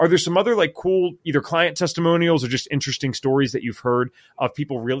Are there some other like cool either client testimonials or just interesting stories that you've heard of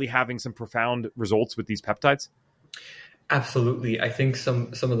people really having some profound results with these peptides? Absolutely. I think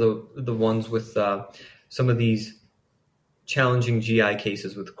some of the ones with some of these challenging GI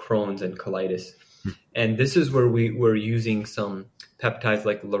cases with Crohn's and colitis. And this is where we're using some peptides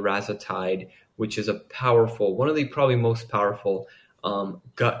like larazotide, which is a powerful, one of the probably most powerful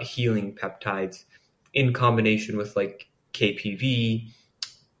gut healing peptides in combination with like KPV,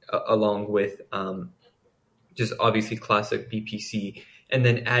 along with just obviously classic BPC, and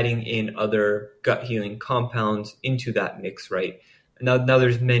then adding in other gut healing compounds into that mix, right? Now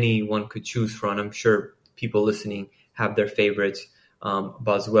there's many one could choose from. I'm sure people listening have their favorites,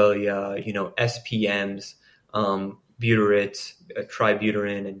 boswellia, SPMs, butyrate,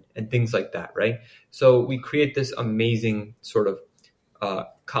 tributyrin, and things like that, right? So we create this amazing sort of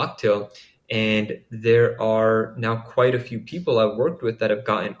cocktail, and there are now quite a few people I've worked with that have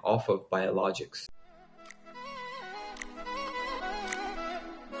gotten off of biologics.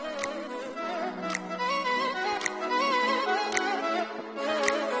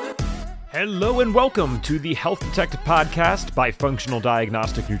 Hello and welcome to the Health Detective Podcast by Functional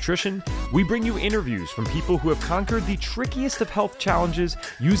Diagnostic Nutrition. We bring you interviews from people who have conquered the trickiest of health challenges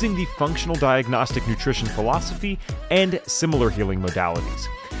using the functional diagnostic nutrition philosophy and similar healing modalities.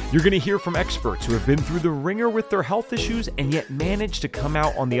 You're going to hear from experts who have been through the ringer with their health issues and yet managed to come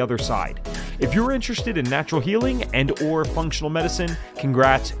out on the other side. If you're interested in natural healing and or functional medicine,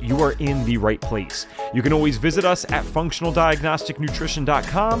 congrats, you are in the right place. You can always visit us at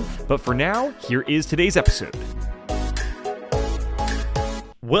functionaldiagnosticnutrition.com, but for now, here is today's episode.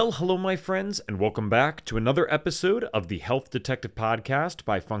 Well, hello, my friends, and welcome back to another episode of the Health Detective Podcast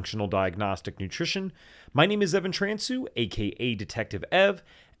by Functional Diagnostic Nutrition. My name is Evan Transu, aka Detective Ev,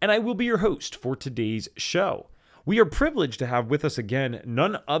 and I will be your host for today's show. We are privileged to have with us again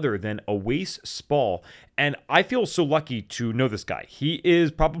none other than Awais Spall, and I feel so lucky to know this guy. He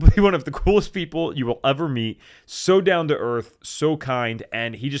is probably one of the coolest people you will ever meet, so down to earth, so kind,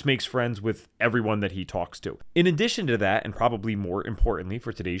 and he just makes friends with everyone that he talks to. In addition to that, and probably more importantly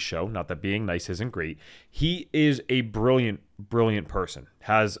for today's show, not that being nice isn't great, he is a brilliant person,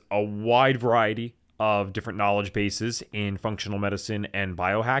 has a wide variety of different knowledge bases in functional medicine and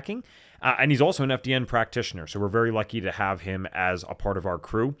biohacking. And he's also an FDN practitioner, so we're very lucky to have him as a part of our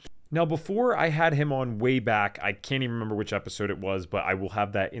crew. Now, before I had him on way back, I can't even remember which episode it was, but I will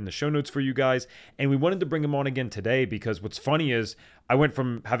have that in the show notes for you guys. And we wanted to bring him on again today because what's funny is I went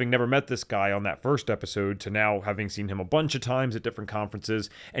from having never met this guy on that first episode to now having seen him a bunch of times at different conferences.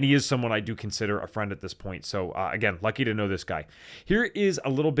 And he is someone I do consider a friend at this point. So again, lucky to know this guy. Here is a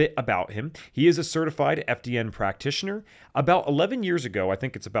little bit about him. He is a certified FDN practitioner. About 11 years ago, I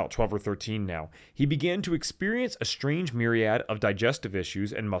think it's about 12 or 13 now, he began to experience a strange myriad of digestive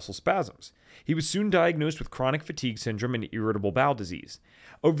issues and muscle spasms. He was soon diagnosed with chronic fatigue syndrome and irritable bowel disease.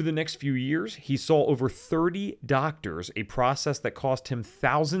 Over the next few years, he saw over 30 doctors, a process that cost him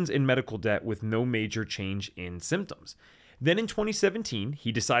thousands in medical debt with no major change in symptoms. Then in 2017,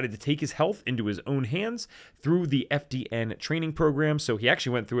 he decided to take his health into his own hands through the FDN training program. So he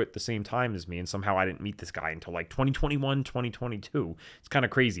actually went through it at the same time as me, and somehow I didn't meet this guy until like 2021, 2022. It's kind of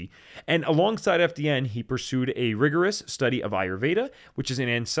crazy. And alongside FDN, he pursued a rigorous study of Ayurveda, which is an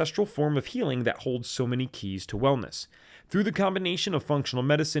ancestral form of healing that holds so many keys to wellness. Through the combination of functional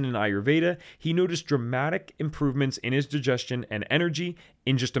medicine and Ayurveda, he noticed dramatic improvements in his digestion and energy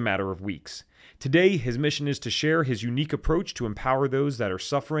in just a matter of weeks. Today, his mission is to share his unique approach to empower those that are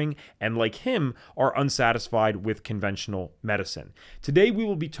suffering and, like him, are unsatisfied with conventional medicine. Today, we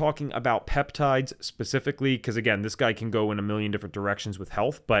will be talking about peptides specifically because, again, this guy can go in a million different directions with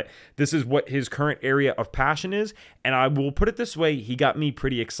health, but this is what his current area of passion is, and I will put it this way, he got me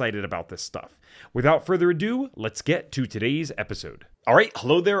pretty excited about this stuff. Without further ado, let's get to today's episode. All right,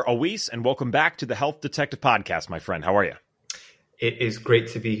 hello there, Awais, and welcome back to the Health Detective Podcast, my friend. How are you? It is great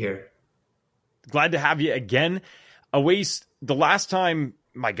to be here. Glad to have you again. Awais, the last time,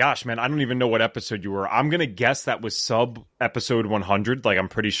 my gosh, man, I don't even know what episode you were. I'm going to guess that was sub episode 100. Like, I'm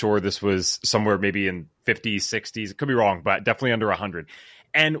pretty sure this was somewhere maybe in 50s, 60s. It could be wrong, but definitely under 100.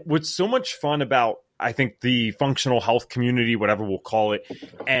 And what's so much fun about, I think, the functional health community, whatever we'll call it,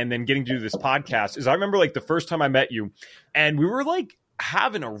 and then getting to do this podcast is I remember like the first time I met you and we were like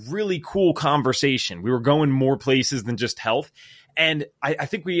having a really cool conversation. We were going more places than just health. And I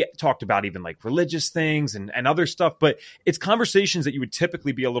think we talked about even like religious things and other stuff, but it's conversations that you would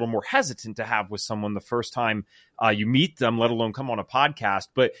typically be a little more hesitant to have with someone the first time you meet them, let alone come on a podcast.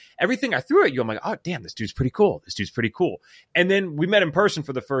 But everything I threw at you, I'm like, oh, damn, this dude's pretty cool. This dude's pretty cool. And then we met in person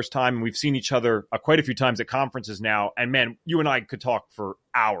for the first time, and we've seen each other quite a few times at conferences now. And man, you and I could talk for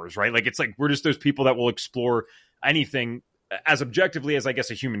hours, right? Like, it's like we're just those people that will explore anything as objectively as I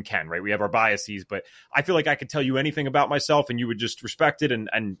guess a human can, right? We have our biases, but I feel like I could tell you anything about myself and you would just respect it.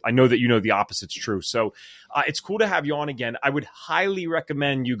 And I know that you know the opposite's true. So it's cool to have you on again. I would highly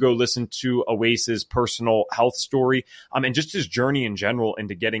recommend you go listen to Awais's personal health story and just his journey in general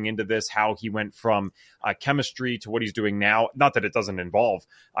into getting into this, how he went from chemistry to what he's doing now. Not that it doesn't involve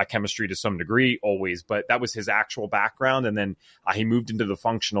chemistry to some degree always, but that was his actual background. And then he moved into the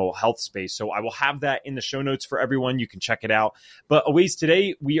functional health space. So I will have that in the show notes for everyone. You can check it out. But Awais,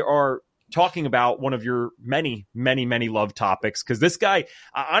 today we are talking about one of your many, many, many love topics, because this guy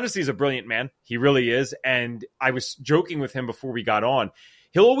honestly is a brilliant man. He really is. And I was joking with him before we got on.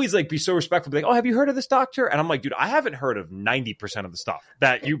 He'll always like be so respectful, like, oh, have you heard of this doctor? And I'm like, dude, I haven't heard of 90% of the stuff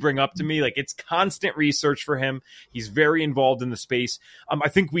that you bring up to me. Like, it's constant research for him. He's very involved in the space. I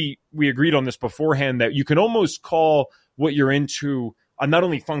think we agreed on this beforehand that you can almost call what you're into not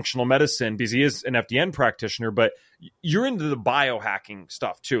only functional medicine, because he is an FDN practitioner, but you're into the biohacking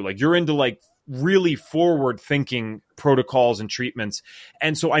stuff too. Like, you're into like really forward thinking protocols and treatments.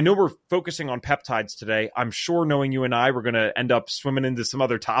 And so I know we're focusing on peptides today. I'm sure, knowing you and I, we're going to end up swimming into some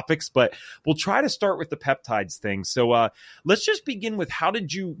other topics, but we'll try to start with the peptides thing. So let's just begin with, how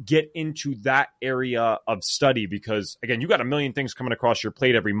did you get into that area of study? Because again, you got a million things coming across your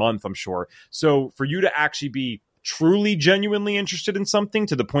plate every month, I'm sure. So for you to actually be truly genuinely interested in something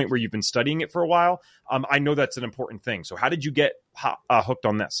to the point where you've been studying it for a while, I know that's an important thing. So how did you get hooked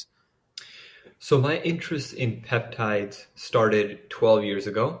on this? So my interest in peptides started 12 years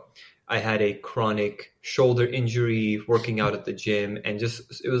ago. I had a chronic shoulder injury working out at the gym, and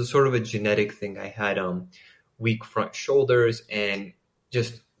just, it was sort of a genetic thing. I had weak front shoulders and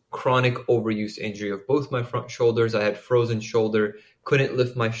just chronic overuse injury of both my front shoulders. I had frozen shoulder, couldn't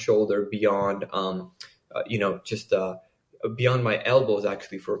lift my shoulder beyond beyond my elbows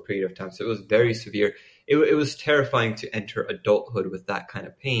actually for a period of time. So it was very severe. It was terrifying to enter adulthood with that kind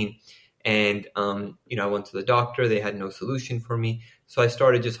of pain. And, I went to the doctor. They had no solution for me. So I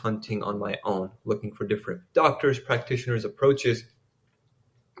started just hunting on my own, looking for different doctors, practitioners, approaches.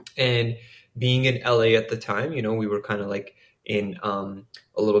 And being in LA at the time, we were kind of like in a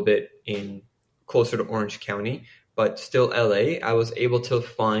little bit in closer to Orange County, but still LA. I was able to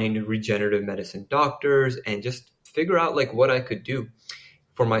find regenerative medicine doctors and just figure out like what I could do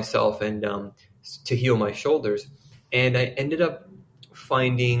for myself and to heal my shoulders. And I ended up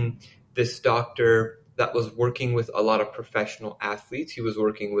finding this doctor that was working with a lot of professional athletes. He was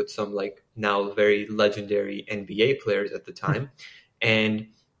working with some like now very legendary NBA players at the time. And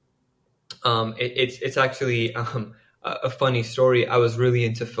it's actually a funny story. I was really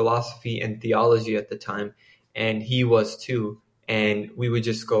into philosophy and theology at the time, and he was too. And we would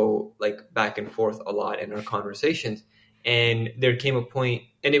just go like back and forth a lot in our conversations. And there came a point,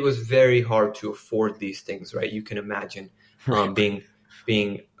 and it was very hard to afford these things, right? You can imagine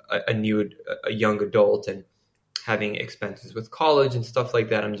being a young adult and having expenses with college and stuff like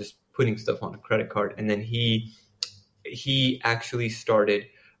that. I'm just putting stuff on a credit card. And then he actually started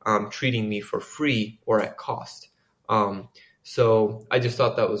treating me for free or at cost. So I just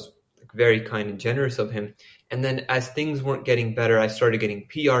thought that was very kind and generous of him. And then as things weren't getting better, I started getting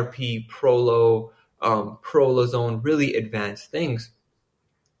PRP, Prolo, Prolozone, really advanced things.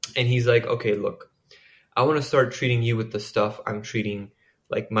 And he's like, okay, look, I want to start treating you with the stuff I'm treating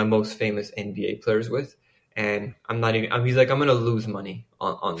like my most famous NBA players with. And he's like, I'm going to lose money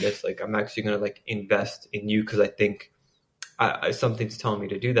on this. Like, I'm actually going to like invest in you because I think something's telling me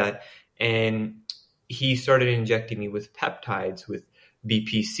to do that. And he started injecting me with peptides, with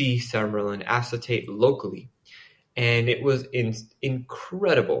BPC, ceramylin acetate locally. And it was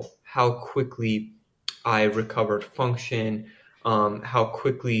incredible how quickly I recovered function, how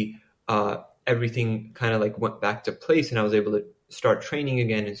quickly everything kind of like went back to place, and I was able to start training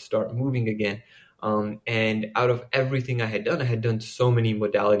again and start moving again. And out of everything I had done so many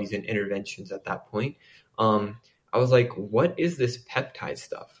modalities and interventions at that point. I was like, what is this peptide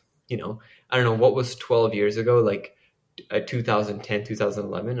stuff? I don't know, what was 12 years ago, like 2010,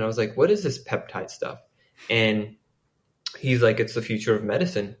 2011. And I was like, what is this peptide stuff? And he's like, it's the future of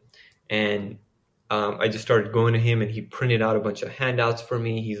medicine. And I just started going to him, and he printed out a bunch of handouts for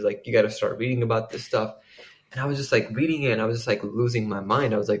me. He's like, you got to start reading about this stuff. And I was just like reading it, and I was just like losing my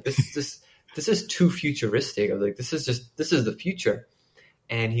mind. I was like, this this is too futuristic. I was like, this is the future.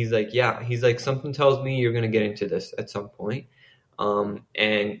 And he's like, yeah, he's like, something tells me you're going to get into this at some point.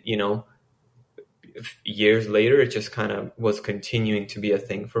 And, years later, it just kind of was continuing to be a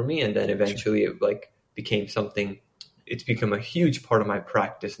thing for me. And then eventually it like became something, it's become a huge part of my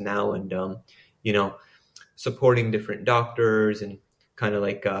practice now. And, supporting different doctors and kind of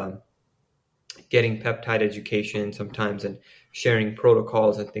like getting peptide education sometimes and sharing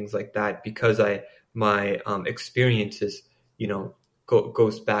protocols and things like that, because my experiences,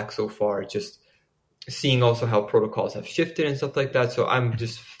 goes back so far, just seeing also how protocols have shifted and stuff like that. So I'm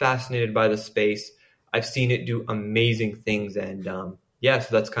just fascinated by the space. I've seen it do amazing things. And so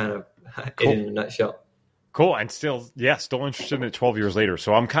that's kind of Cool. it in a nutshell. Cool. And still interested in it 12 years later.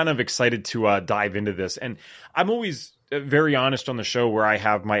 So I'm kind of excited to dive into this. And I'm always very honest on the show where I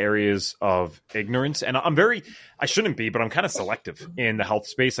have my areas of ignorance, and I shouldn't be, but I'm kind of selective in the health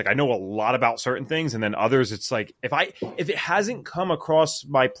space. Like I know a lot about certain things, and then others, it's like, if it hasn't come across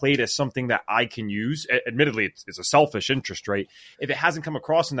my plate as something that I can use, admittedly, it's a selfish interest, right? If it hasn't come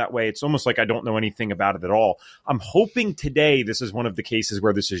across in that way, it's almost like I don't know anything about it at all. I'm hoping today this is one of the cases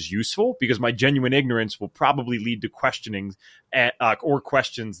where this is useful, because my genuine ignorance will probably lead to questioning or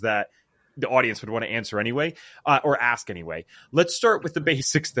questions that the audience would want to answer anyway, or ask anyway. Let's start with the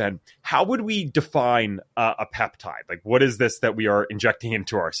basics then. How would we define a peptide? Like, what is this that we are injecting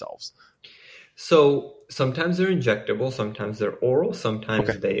into ourselves? So sometimes they're injectable, sometimes they're oral,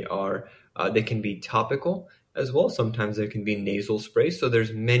 sometimes they are, they can be topical as well. Sometimes there can be nasal spray. So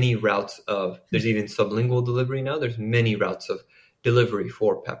there's many routes there's even sublingual delivery now. There's many routes of delivery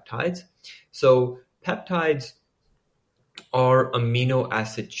for peptides. So peptides are amino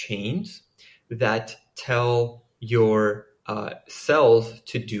acid chains that tell your cells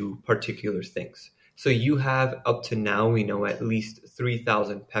to do particular things. So you have, up to now, we know at least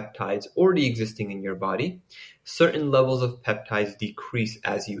 3,000 peptides already existing in your body. Certain levels of peptides decrease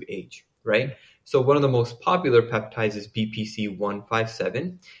as you age, right? So one of the most popular peptides is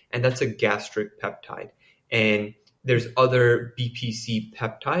BPC-157, and that's a gastric peptide. And there's other BPC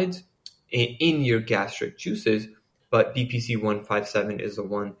peptides in your gastric juices, but BPC-157 is the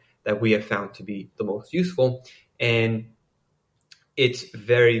one that we have found to be the most useful. And it's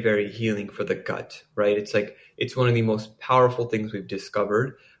very, very healing for the gut, right? It's one of the most powerful things we've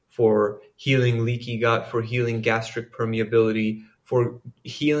discovered for healing leaky gut, for healing gastric permeability, for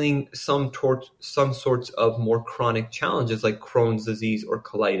healing some sorts of more chronic challenges like Crohn's disease or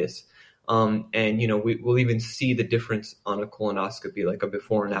colitis. We'll even see the difference on a colonoscopy, like a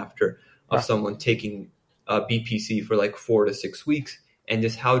before and after of someone taking BPC for like 4 to 6 weeks, and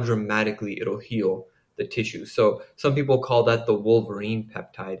just how dramatically it'll heal the tissue. So some people call that the Wolverine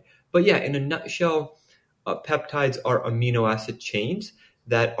peptide. But yeah, in a nutshell, peptides are amino acid chains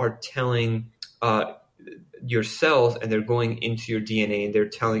that are telling your cells, and they're going into your DNA, and they're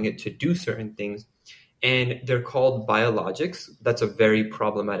telling it to do certain things. And they're called biologics. That's a very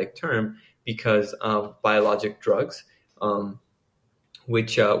problematic term because of biologic drugs,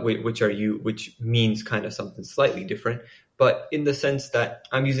 which means kind of something slightly different. But in the sense that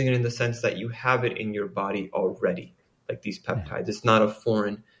I'm using it in the sense that you have it in your body already, like these peptides. It's not a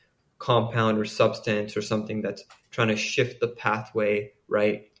foreign compound or substance or something that's trying to shift the pathway,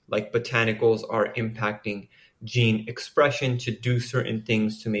 right? Like botanicals are impacting gene expression to do certain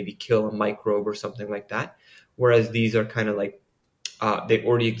things to maybe kill a microbe or something like that. Whereas these are kind of like, they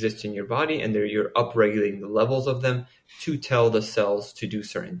already exist in your body, and you're upregulating the levels of them to tell the cells to do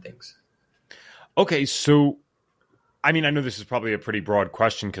certain things. Okay, so I mean, I know this is probably a pretty broad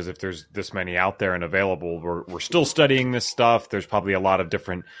question because if there's this many out there and available, we're still studying this stuff. There's probably a lot of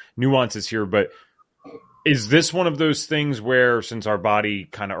different nuances here, but is this one of those things where, since our body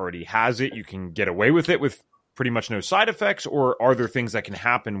kind of already has it, you can get away with it with pretty much no side effects, or are there things that can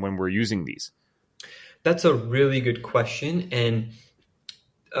happen when we're using these? That's a really good question. And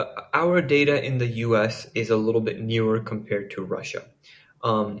our data in the US is a little bit newer compared to Russia.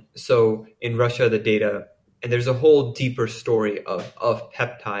 So in Russia, the data, and there's a whole deeper story of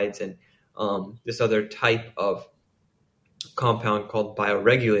peptides and this other type of compound called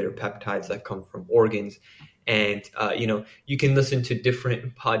bioregulator peptides that come from organs. And, you can listen to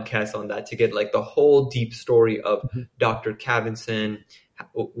different podcasts on that to get like the whole deep story of Dr. Kavinson,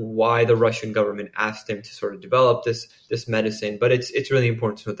 why the Russian government asked him to sort of develop this medicine. But it's really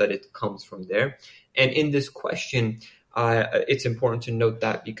important to note that it comes from there. And in this question, it's important to note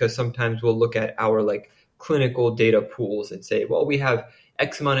that because sometimes we'll look at our like clinical data pools and say, well, we have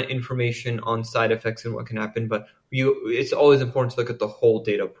X amount of information on side effects and what can happen, but it's always important to look at the whole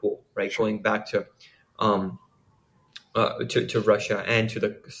data pool, right? Going back to to Russia and to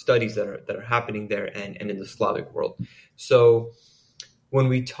the studies that are happening there and in the Slavic world. So when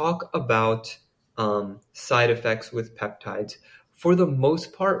we talk about side effects with peptides, for the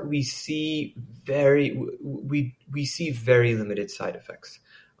most part, we see we see very limited side effects,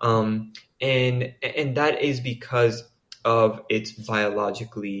 and that is because of its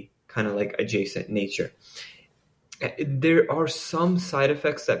biologically kind of like adjacent nature. There are some side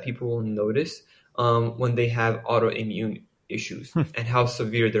effects that people will notice when they have autoimmune issues and how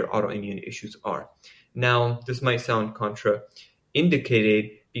severe their autoimmune issues are. Now, this might sound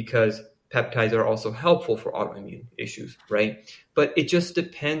contraindicated because peptides are also helpful for autoimmune issues, right? But it just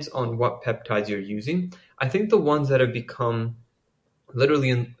depends on what peptides you're using. I think the ones that have become literally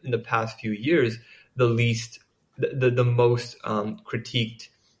in the past few years the most critiqued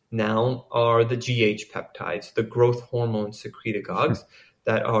now are the GH peptides, the growth hormone secretagogues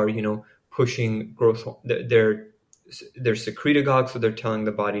that are, pushing growth. They're secretagogues, so they're telling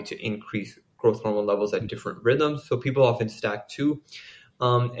the body to increase growth hormone levels at different rhythms. So people often stack two.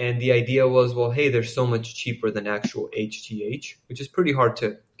 And the idea was, well, hey, they're so much cheaper than actual HGH, which is pretty hard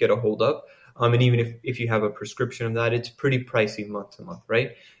to get a hold of. And even if you have a prescription of that, it's pretty pricey month to month,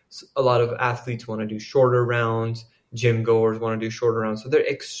 right? So a lot of athletes want to do shorter rounds. Gym goers want to do shorter rounds. So they're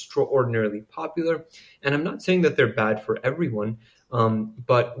extraordinarily popular. And I'm not saying that they're bad for everyone,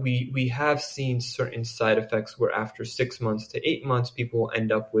 but we have seen certain side effects where after 6 months to 8 months, people will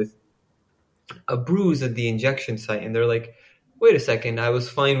end up with a bruise at the injection site. And they're like, wait a second, I was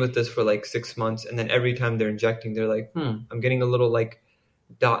fine with this for like 6 months. And then every time they're injecting, they're like, I'm getting a little like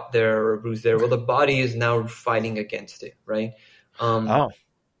dot there or a bruise there. Well, the body is now fighting against it, right?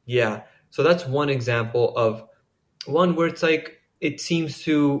 Yeah. So that's one example of one where it's like it seems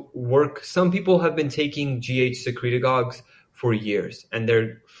to work. Some people have been taking GH secretagogues for years and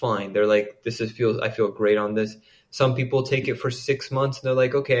they're fine. They're like, I feel great on this. Some people take it for 6 months and they're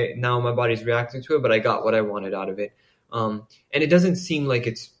like, okay, now my body's reacting to it, but I got what I wanted out of it. And it doesn't seem like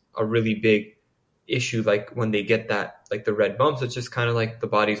it's a really big issue. Like when they get that, like the red bumps, it's just kind of like the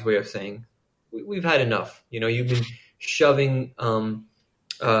body's way of saying, we've had enough. You've been shoving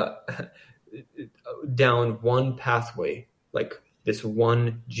down one pathway, like this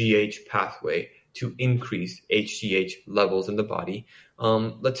one GH pathway to increase HGH levels in the body.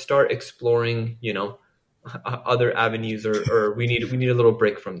 Let's start exploring, other avenues, or we need a little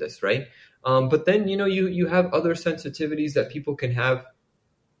break from this, right? But then, you have other sensitivities that people can have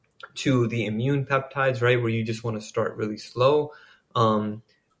to the immune peptides, right? Where you just want to start really slow.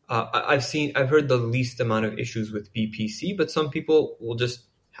 I've heard the least amount of issues with BPC, but some people will just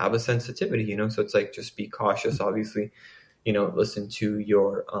have a sensitivity, so it's like, just be cautious, obviously, listen to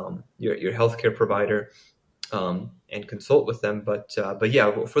your healthcare provider, and consult with them. But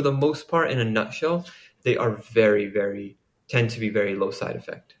yeah, for the most part, in a nutshell, they are tend to be very low side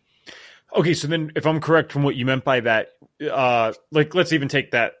effect. Okay. So then if I'm correct from what you meant by that, like, let's even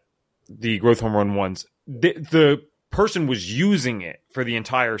take the growth hormone ones, the person was using it for the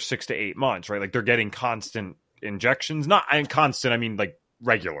entire 6 to 8 months, right? Like they're getting constant injections, not constant. I mean, like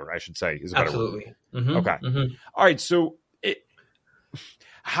regular, I should say, is a better Absolutely. word. Okay. All right. So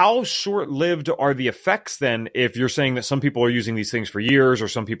how short-lived are the effects then, if you're saying that some people are using these things for years or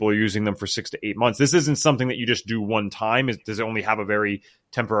some people are using them for 6 to 8 months? This isn't something that you just do one time. Does it only have a very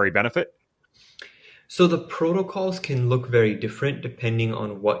temporary benefit? So the protocols can look very different depending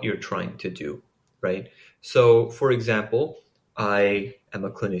on what you're trying to do, right? So for example, I am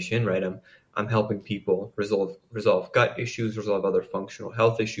a clinician, right? I'm helping people resolve gut issues, resolve other functional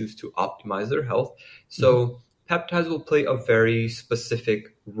health issues to optimize their health. So peptides will play a very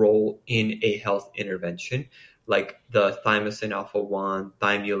specific role in a health intervention, like the thymosin alpha-1,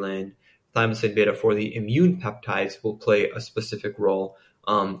 thymulin, thymosin beta for the immune peptides will play a specific role.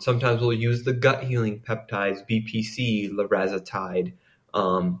 Sometimes we'll use the gut healing peptides, BPC, liraglutide,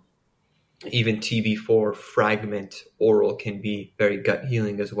 even TB4 fragment oral can be very gut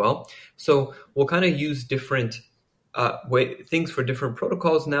healing as well. So we'll kind of use different things for different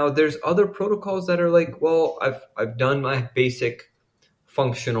protocols. Now there's other protocols that are like, well, I've done my basic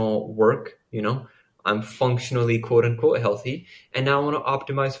functional work, I'm functionally quote unquote healthy, and now I want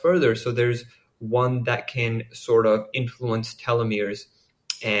to optimize further. So there's one that can sort of influence telomeres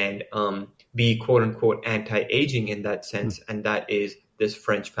and be quote unquote anti-aging in that sense, and that is this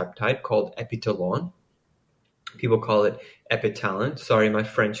French peptide called epitalon. People call it epitalon. Sorry, my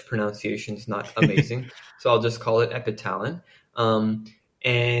French pronunciation is not amazing, so I'll just call it epitalon.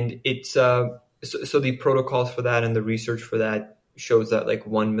 And it's so the protocols for that and the research for that shows that like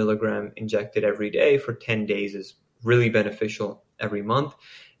 1 milligram injected every day for 10 days is really beneficial every month.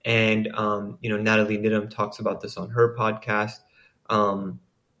 And, Natalie Nidham talks about this on her podcast.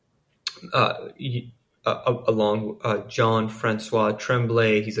 Along John Francois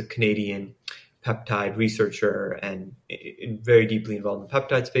Tremblay, he's a Canadian peptide researcher and very deeply involved in the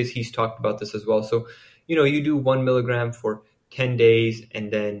peptide space. He's talked about this as well. So, you do 1 milligram for 10 days,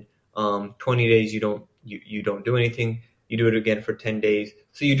 and then 20 days you don't do anything. You do it again for 10 days.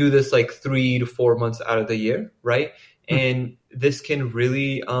 So you do this like 3 to 4 months out of the year, right? And this can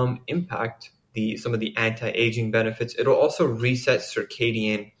really impact some of the anti-aging benefits. It'll also reset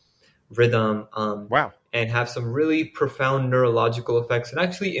circadian rhythm Wow. and have some really profound neurological effects and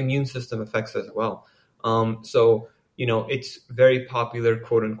actually immune system effects as well. So, it's very popular,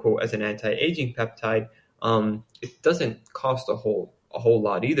 quote unquote, as an anti-aging peptide. It doesn't cost a whole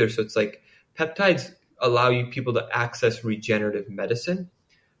lot either. So it's like peptides allow people to access regenerative medicine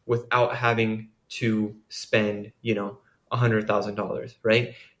without having to spend, $100,000,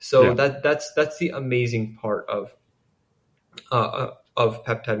 right? So that's the amazing part of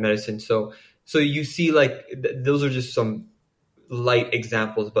peptide medicine. So you see, like, those are just some light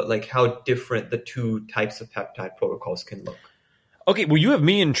examples, but like how different the two types of peptide protocols can look. Okay, well, you have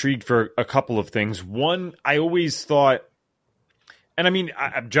me intrigued for a couple of things. One, I always thought, and I mean,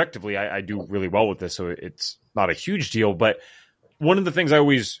 objectively, I do really well with this, so it's not a huge deal, but one of the things I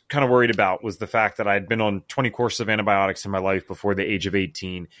always kind of worried about was the fact that I had been on 20 courses of antibiotics in my life before the age of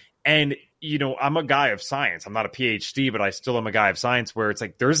 18. And, I'm a guy of science. I'm not a PhD, but I still am a guy of science, where it's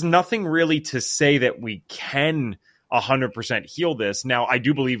like, there's nothing really to say that we can 100% heal this. Now, I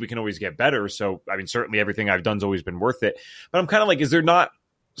do believe we can always get better. So, I mean, certainly everything I've done's always been worth it. But I'm kind of like, is there not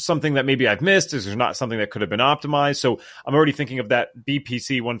something that maybe I've missed? Is there not something that could have been optimized? So I'm already thinking of that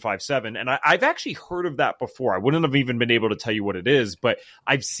BPC 157. And I've actually heard of that before. I wouldn't have even been able to tell you what it is, but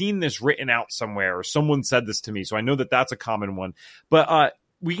I've seen this written out somewhere, or someone said this to me. So I know that that's a common one. But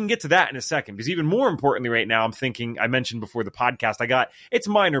we can get to that in a second, because even more importantly right now, I'm thinking, I mentioned before the podcast, it's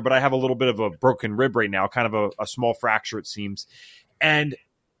minor, but I have a little bit of a broken rib right now, kind of a small fracture, it seems. And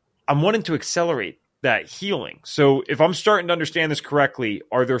I'm wanting to accelerate that healing. So if I'm starting to understand this correctly,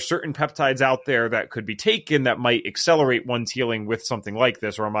 are there certain peptides out there that could be taken that might accelerate one's healing with something like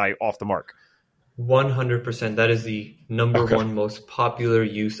this, or am I off the mark? 100%. That is the number one most popular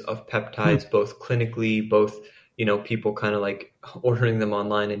use of peptides, both clinically, both, people kind of like ordering them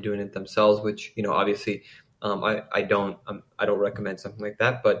online and doing it themselves, which, obviously, I don't recommend something like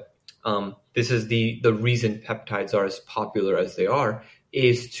that. But this is the reason peptides are as popular as they are,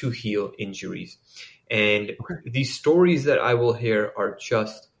 is to heal injuries. And these stories that I will hear are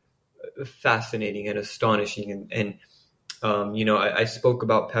just fascinating and astonishing. And I spoke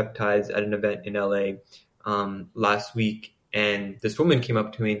about peptides at an event in LA last week, and this woman came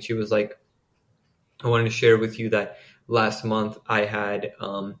up to me and she was like, I wanted to share with you that last month I had,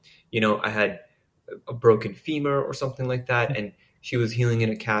 I had a broken femur or something like that, and she was healing in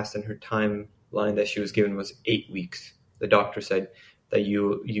a cast, and her timeline that she was given was 8 weeks. The doctor said that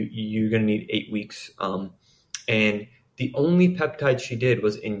you're going to need 8 weeks. And the only peptide she did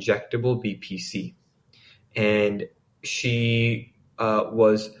was injectable BPC. And she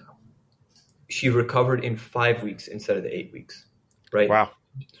recovered in 5 weeks instead of the 8 weeks. Right. Wow.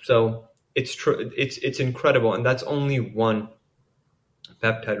 So it's true. It's incredible. And that's only one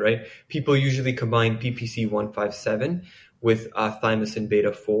peptide, right? People usually combine BPC 157 with thymosin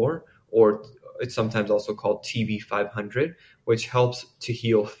beta 4, or it's sometimes also called TB 500, which helps to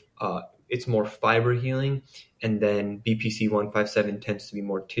heal. It's more fiber healing, and then BPC 157 tends to be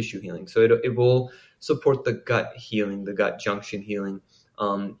more tissue healing. So it will support the gut healing, the gut junction healing,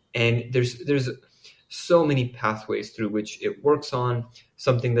 and there's so many pathways through which it works on.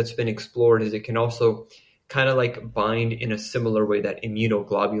 Something that's been explored is it can also kind of like bind in a similar way that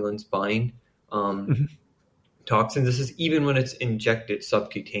immunoglobulins bind toxins. This is even when it's injected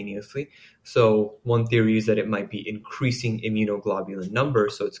subcutaneously. So one theory is that it might be increasing immunoglobulin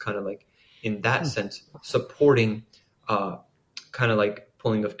numbers. So it's kind of like, in that sense, supporting kind of like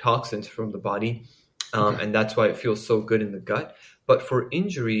pulling of toxins from the body. And that's why it feels so good in the gut. But for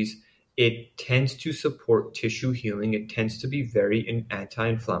injuries, it tends to support tissue healing. It tends to be very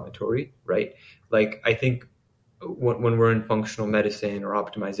anti-inflammatory, right? Like, I think when we're in functional medicine or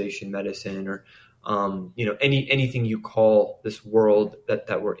optimization medicine, or anything you call this world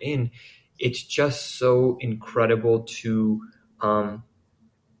that we're in, it's just so incredible to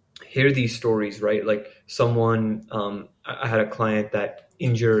hear these stories, right? Like someone, I had a client that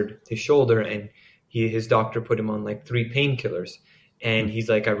injured his shoulder, and his doctor put him on like 3 painkillers. And he's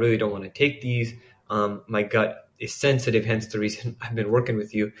like, I really don't want to take these. My gut is sensitive, hence the reason I've been working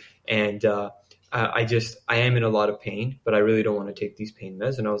with you. And I am in a lot of pain, but I really don't want to take these pain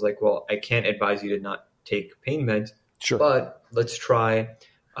meds. And I was like, well, I can't advise you to not take pain meds, Sure. but let's try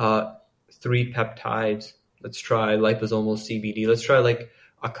 3 peptides. Let's try liposomal CBD. Let's try like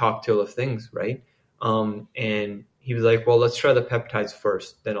a cocktail of things, right? And he was like, well, let's try the peptides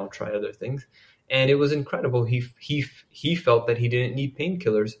first, then I'll try other things. And it was incredible. He felt that he didn't need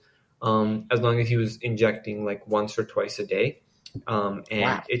painkillers as long as he was injecting like once or twice a day. And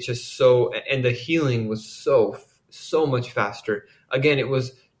Wow. it's just and the healing was so much faster. Again, it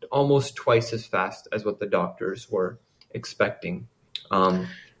was almost twice as fast as what the doctors were expecting.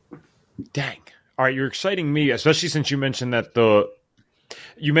 Dang. All right, you're exciting me, especially since you mentioned that the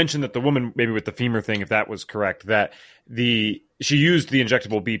woman, maybe with the femur thing, if that was correct, that she used the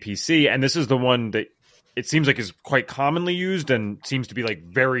injectable BPC, and this is the one that it seems like is quite commonly used and seems to be like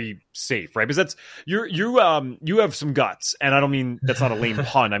very safe, right? Because that's you have some guts, and I don't mean that's not a lame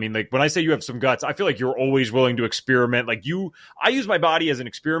pun. I mean, like when I say you have some guts, I feel like you're always willing to experiment. Like I use my body as an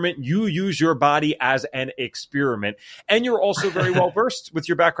experiment. You use your body as an experiment, and you're also very well versed with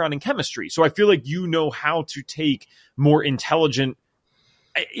your background in chemistry. So I feel like you know how to take more intelligent,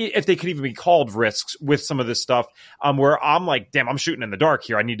 if they could even be called, risks with some of this stuff, where I'm like, damn, I'm shooting in the dark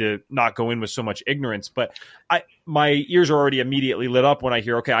here. I need to not go in with so much ignorance. But my ears are already immediately lit up when I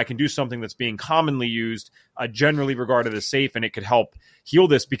hear, okay, I can do something that's being commonly used, generally regarded as safe, and it could help heal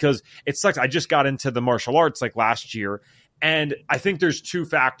this, because it sucks. I just got into the martial arts like last year, and I think there's 2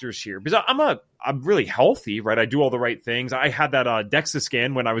 factors here, because I'm really healthy, right? I do all the right things. I had that DEXA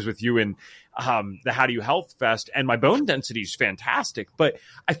scan when I was with you in the How Do You Health Fest, and my bone density is fantastic. But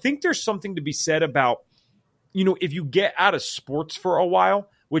I think there's something to be said about, if you get out of sports for a while,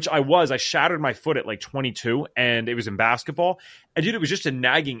 which I shattered my foot at like 22, and it was in basketball. And dude, it was just a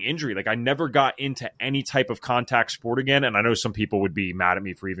nagging injury. Like I never got into any type of contact sport again. And I know some people would be mad at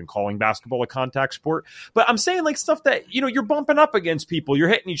me for even calling basketball a contact sport, but I'm saying like stuff that, you're bumping up against people, you're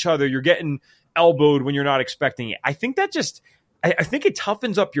hitting each other, you're getting elbowed when you're not expecting it. I think that I think it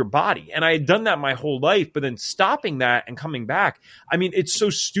toughens up your body. And I had done that my whole life, but then stopping that and coming back, I mean, it's so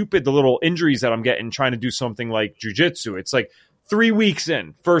stupid, the little injuries that I'm getting trying to do something like jujitsu. It's like 3 weeks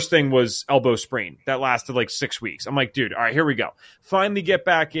in, first thing was elbow sprain. That lasted like 6 weeks. I'm like, dude, all right, here we go. Finally get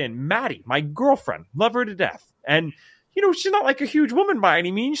back in. Maddie, my girlfriend, love her to death. And, she's not like a huge woman by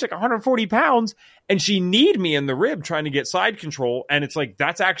any means. She's like 140 pounds. And she kneed me in the rib trying to get side control. And it's like,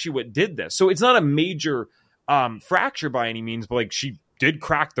 that's actually what did this. So it's not a major fracture by any means, but like she did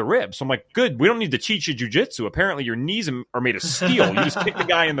crack the rib. So I'm like, good, we don't need to teach you jujitsu. Apparently your knees are made of steel. You just kick the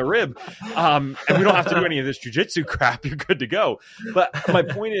guy in the rib, and we don't have to do any of this jujitsu crap. You're good to go. But my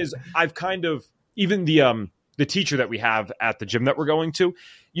point is, I've kind of, even the teacher that we have at the gym that we're going to,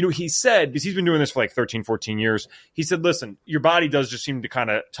 he said, because he's been doing this for like 13, 14 years, he said, listen, your body does just seem to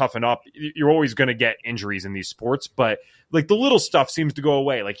kind of toughen up. You're always going to get injuries in these sports, but like the little stuff seems to go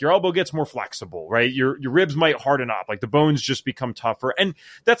away. Like your elbow gets more flexible, right? Your ribs might harden up. Like the bones just become tougher. And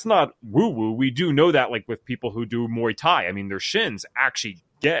that's not woo-woo. We do know that, like with people who do Muay Thai, I mean, their shins actually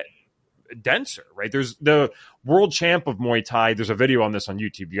get denser, right? There's the world champ of Muay Thai. There's a video on this on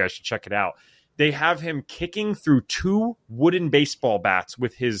YouTube. You guys should check it out. They have him kicking through 2 wooden baseball bats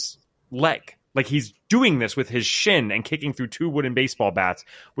with his leg. Like he's doing this with his shin and kicking through 2 wooden baseball bats,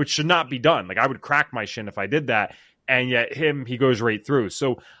 which should not be done. Like I would crack my shin if I did that. And yet he goes right through.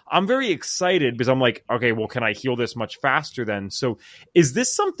 So I'm very excited because I'm like, okay, well, can I heal this much faster then? So is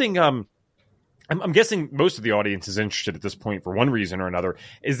this something, I'm guessing most of the audience is interested at this point for one reason or another.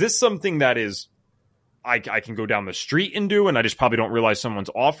 Is this something that is, I can go down the street and do, and I just probably don't realize someone's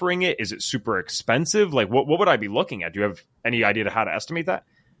offering it? Is it super expensive? Like what would I be looking at? Do you have any idea to how to estimate that?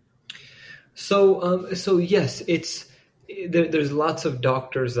 So yes, there's lots of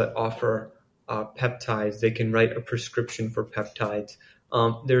doctors that offer peptides. They can write a prescription for peptides.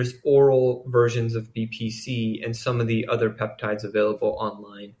 There's oral versions of BPC and some of the other peptides available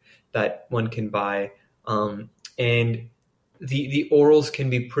online that one can buy. And the orals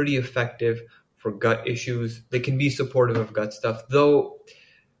can be pretty effective for gut issues. They can be supportive of gut stuff, though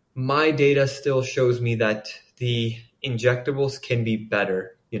my data still shows me that the injectables can be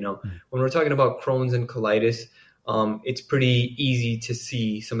better. When we're talking about Crohn's and colitis, it's pretty easy to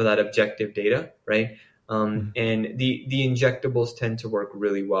see some of that objective data, right? And the injectables tend to work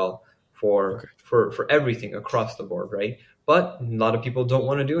really well for everything across the board, right? But a lot of people don't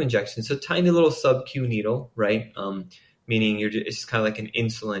want to do injections. It's a tiny little sub-Q needle, right? Meaning it's kind of like an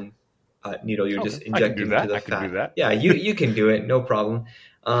insulin needle. You're just injecting into the fat. I can do that. Yeah, you can do it, no problem.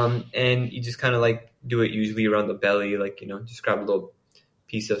 And you just kind of like do it usually around the belly, like, just grab a little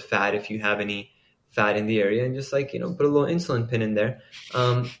piece of fat if you have any fat in the area and just like, put a little insulin pin in there.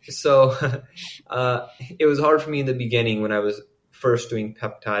 So it was hard for me in the beginning when I was first doing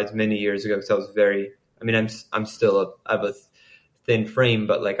peptides many years ago, because I was I'm still I have a thin frame,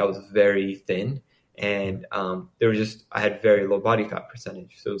 but like I was very thin, and I had very low body fat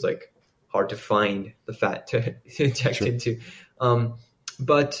percentage. So it was like hard to find the fat to inject Sure. into.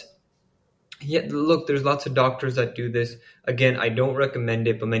 But yeah, look, there's lots of doctors that do this. Again, I don't recommend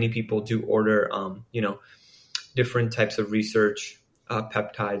it, but many people do order, different types of research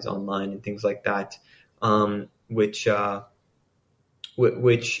peptides online and things like that, which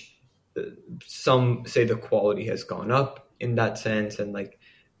some say the quality has gone up in that sense, and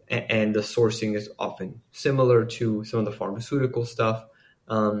the sourcing is often similar to some of the pharmaceutical stuff,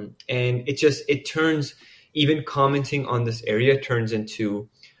 and it turns, even commenting on this area turns into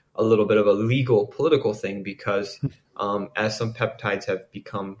a little bit of a legal political thing, because as some peptides have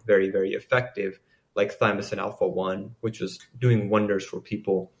become very, very effective, like thymosin alpha 1, which was doing wonders for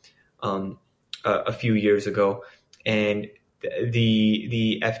people a few years ago, and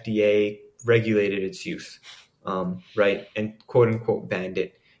the FDA regulated its use, right, and quote unquote banned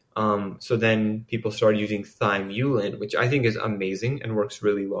it. So then people started using thymulin, which I think is amazing and works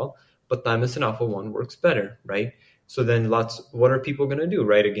really well, but thymosin alpha 1 works better, right? So then what are people going to do,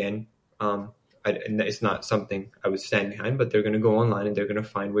 right? Again, and it's not something I would stand behind, but they're going to go online and they're going to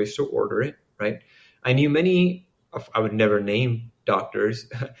find ways to order it, right? I knew many, I would never name doctors,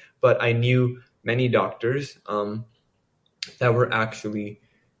 but I knew many doctors that were actually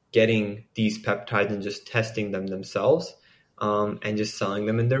getting these peptides and just testing them themselves, and just selling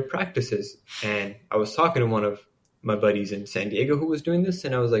them in their practices. And I was talking to one of my buddies in San Diego who was doing this,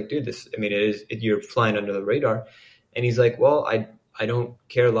 and I was like, dude, you're flying under the radar. And he's like, well, I don't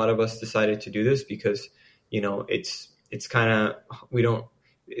care. A lot of us decided to do this because, it's kind of,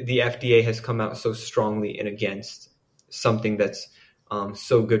 the FDA has come out so strongly and against something that's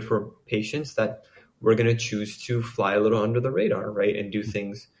so good for patients that we're going to choose to fly a little under the radar, right? And do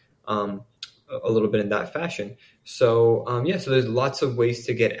things a little bit in that fashion. So, so there's lots of ways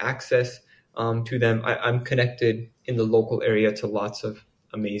to get access to them. I'm connected in the local area to lots of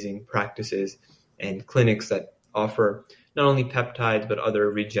amazing practices and clinics that offer not only peptides, but other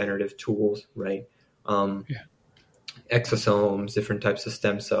regenerative tools, right? Exosomes, different types of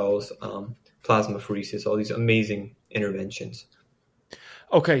stem cells, plasmapheresis, all these amazing interventions.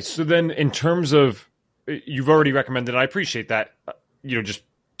 Okay, so then in terms of, you've already recommended, I appreciate that, just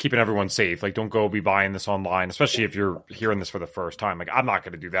keeping everyone safe. Like, don't go be buying this online, especially if you're hearing this for the first time. Like, I'm not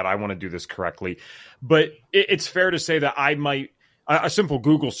going to do that. I want to do this correctly. But it's fair to say that a simple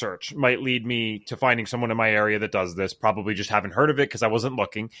Google search might lead me to finding someone in my area that does this. Probably just haven't heard of it because I wasn't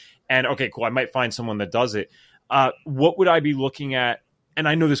looking. And okay, cool, I might find someone that does it. What would I be looking at? And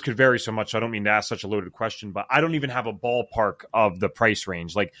I know this could vary so much, so I don't mean to ask such a loaded question, but I don't even have a ballpark of the price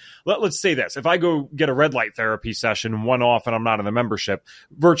range. Like, let's say this. If I go get a red light therapy session one-off and I'm not in the membership,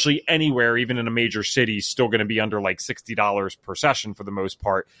 virtually anywhere, even in a major city, is still going to be under like $60 per session for the most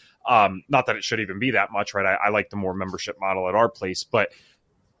part. Not that it should even be that much, right? I like the more membership model at our place, but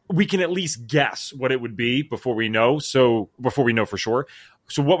we can at least guess what it would be before we know for sure.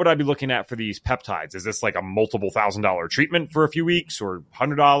 So what would I be looking at for these peptides? Is this like a multiple $1,000 treatment for a few weeks, or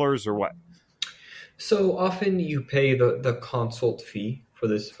 $100, or what? So often you pay the consult fee for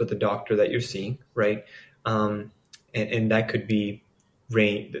the doctor that you're seeing, right? And that could be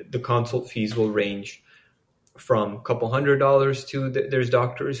the consult fees will range from a couple $100 to there's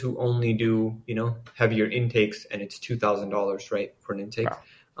doctors who only do, heavier intakes, and it's $2,000, right, for an intake.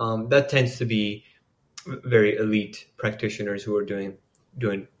 Wow. That tends to be very elite practitioners who are doing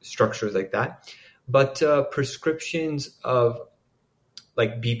structures like that. But prescriptions of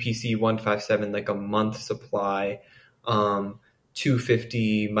like BPC 157, like a month supply,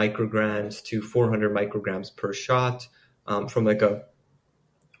 250 micrograms to 400 micrograms per shot, from like a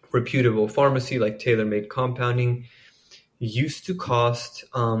reputable pharmacy like TaylorMade Compounding, used to cost,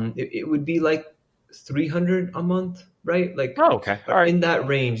 it would be like $300 a month, right? Like, oh, okay, all right, in that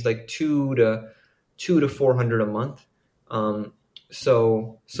range, like $200 to $400 a month.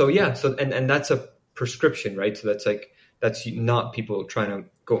 So that's a prescription, right? So that's not people trying to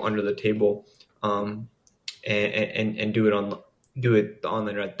go under the table, and do it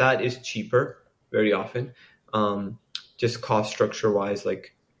online, right? That is cheaper very often, just cost structure wise,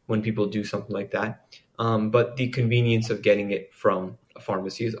 like when people do something like that. But the convenience of getting it from a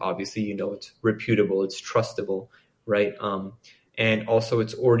pharmacy is obviously, it's reputable, it's trustable, right? And also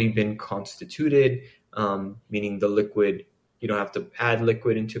it's already been constituted, meaning the liquid, you don't have to add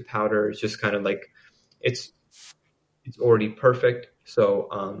liquid into powder. It's just kind of like, it's already perfect.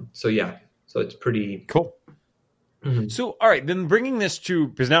 So So it's pretty Cool. Mhm. So, all right, then bringing this to,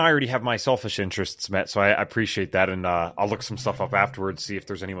 because now I already have my selfish interests met, so I appreciate that, and I'll look some stuff up afterwards, see if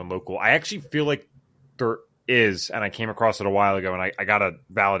there's anyone local. I actually feel like there is, and I came across it a while ago, and I got to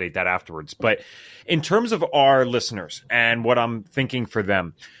validate that afterwards. But in terms of our listeners and what I'm thinking for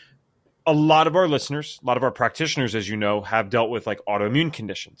them, a lot of our listeners, a lot of our practitioners, as you know, have dealt with like autoimmune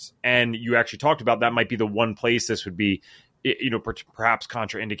conditions. And you actually talked about that might be the one place this would be, perhaps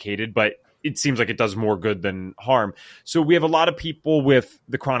contraindicated, but it seems like it does more good than harm. So we have a lot of people with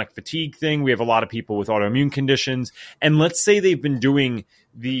the chronic fatigue thing. We have a lot of people with autoimmune conditions. And let's say they've been doing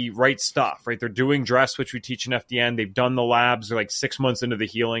the right stuff, right? They're doing dress, which we teach in FDN. They've done the labs. They're like 6 months into the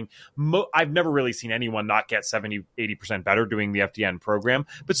healing. I've never really seen anyone not get 70, 80% better doing the FDN program.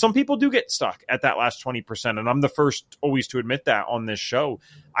 But some people do get stuck at that last 20%. And I'm the first always to admit that on this show.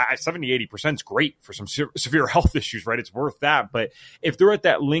 70, 80% is great for some severe health issues, right? It's worth that. But if they're at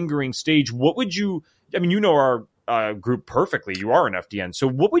that lingering stage, what would you, I mean, you know our group perfectly. You are an FDN. So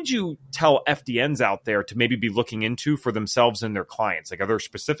what would you tell FDNs out there to maybe be looking into for themselves and their clients? Like, are there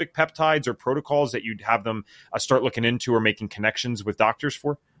specific peptides or protocols that you'd have them start looking into or making connections with doctors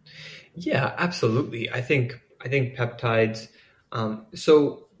for? Yeah, absolutely. I think peptides.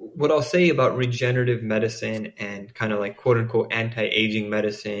 So what I'll say about regenerative medicine and kind of like quote unquote anti-aging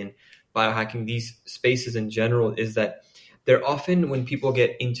medicine, biohacking, these spaces in general, is that they're often, when people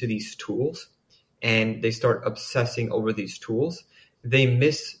get into these tools and they start obsessing over these tools, they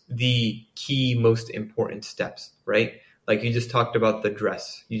miss the key, most important steps, right? Like you just talked about the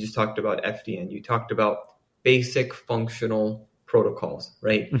dress, you just talked about FDN, you talked about basic functional protocols,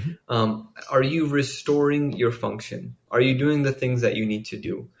 right? Mm-hmm. Are you restoring your function? Are you doing the things that you need to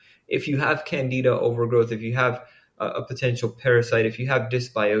do? If you have candida overgrowth, if you have a potential parasite, if you have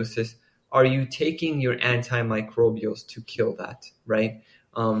dysbiosis, are you taking your antimicrobials to kill that, right?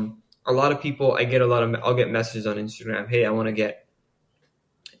 A lot of people, I'll get messages on Instagram. Hey, I want to get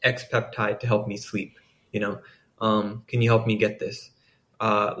X peptide to help me sleep. Can you help me get this?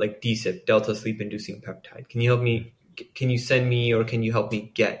 Like DSIP, delta sleep inducing peptide. Can you help me? Can you send me, or can you help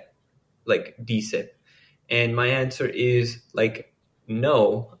me get like DSIP? And my answer is like,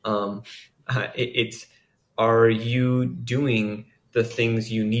 no. It's, are you doing the things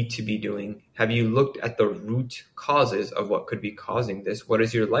you need to be doing? Have you looked at the root causes of what could be causing this? What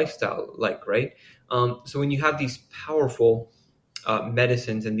is your lifestyle like, right? So when you have these powerful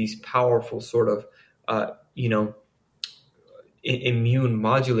medicines and these powerful sort of, immune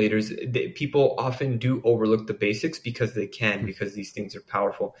modulators, people often do overlook the basics because they can, because these things are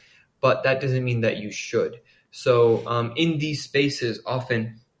powerful. But that doesn't mean that you should. So in these spaces,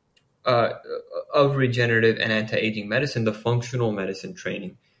 often of regenerative and anti-aging medicine, the functional medicine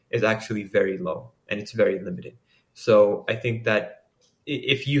training is actually very low and it's very limited. So I think that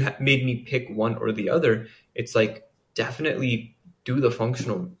if you made me pick one or the other, it's like definitely do the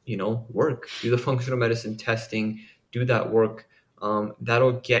functional, work, do the functional medicine testing, do that work.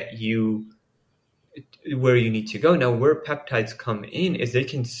 That'll get you where you need to go. Now, where peptides come in is they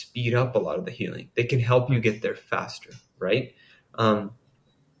can speed up a lot of the healing. They can help you get there faster, right? And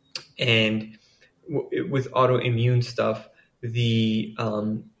with autoimmune stuff, the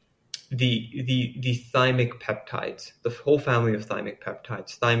thymic peptides, the whole family of thymic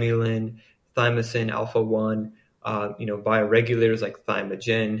peptides, thymulin, thymosin, alpha-1, bioregulators like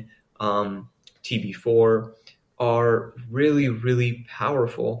thymogen, TB4, are really, really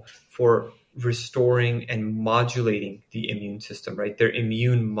powerful for restoring and modulating the immune system, right? They're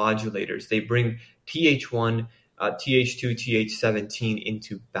immune modulators. They bring TH1, TH2, TH17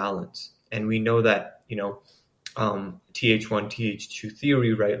 into balance. And we know that, TH1, TH2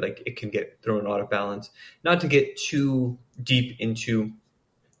 theory, right? Like it can get thrown out of balance. Not to get too deep into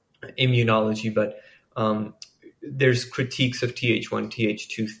immunology, but there's critiques of TH1,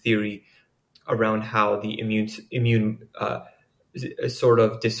 TH2 theory around how the immune sort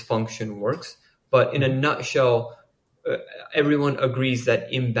of dysfunction works. But in a nutshell, everyone agrees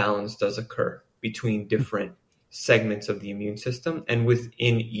that imbalance does occur between different segments of the immune system and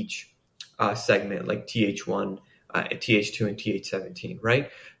within each segment, like TH1, TH2, and TH17, right?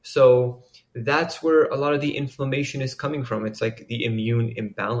 So that's where a lot of the inflammation is coming from. It's like the immune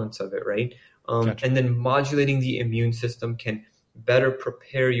imbalance of it, right? Gotcha. And then modulating the immune system can better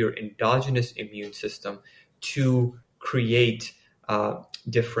prepare your endogenous immune system to create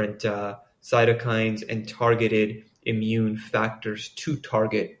different cytokines and targeted immune factors to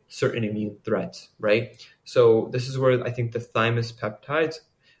target certain immune threats, right? So this is where I think the thymus peptides,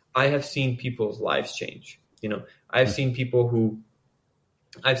 I have seen people's lives change. I've seen people who,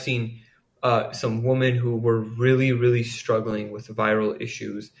 I've seen some women who were really, really struggling with viral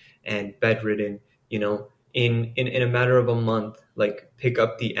issues and bedridden, in a matter of a month, like pick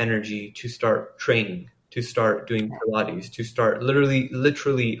up the energy to start training, to start doing Pilates, to start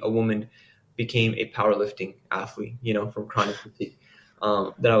literally a woman became a powerlifting athlete, from chronic fatigue,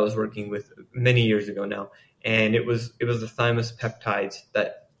 that I was working with many years ago now. And it was the thymus peptides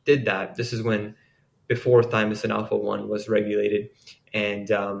that did that. This is before thymosin alpha 1 was regulated. And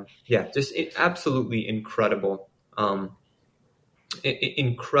just absolutely incredible,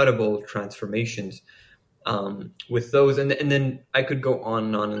 incredible transformations with those. And then I could go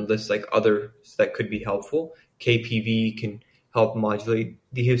on and list like others that could be helpful. KPV can help modulate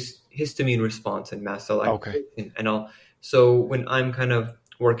the histamine response and mast cell activation. And so when I'm kind of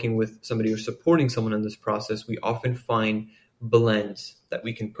working with somebody or supporting someone in this process, we often find blends that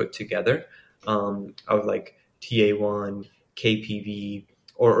we can put together of like TA1, KPV,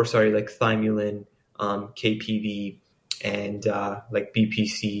 or sorry, like thymulin, KPV, and like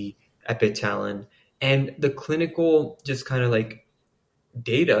BPC, epitalin. And the clinical just kind of like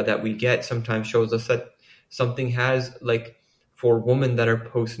data that we get sometimes shows us that something has, like, for women that are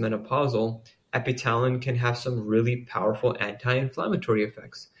postmenopausal, epitalin can have some really powerful anti-inflammatory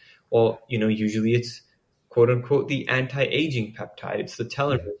effects. Well, usually it's quote unquote the anti-aging peptide. It's the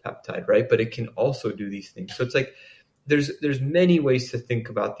telomere peptide, right? But it can also do these things. So it's like there's many ways to think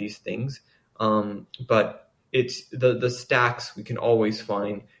about these things, but it's the stacks we can always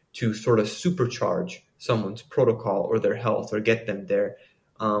find to sort of supercharge someone's protocol or their health, or get them there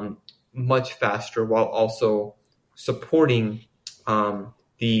much faster, while also supporting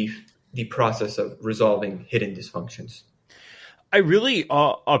the process of resolving hidden dysfunctions. I really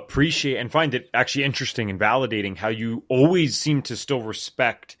appreciate and find it actually interesting and validating how you always seem to still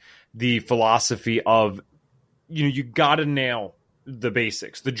respect the philosophy of, you got to nail the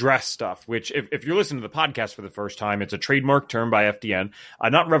basics, the dress stuff, which if you're listening to the podcast for the first time, it's a trademark term by FDN,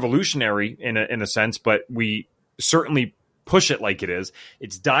 not revolutionary in a sense, but we certainly push it like it is.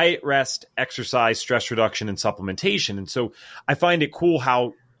 It's diet, rest, exercise, stress reduction, and supplementation. And so I find it cool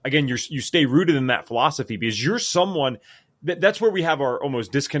how, again, you stay rooted in that philosophy, because you're someone that's where we have our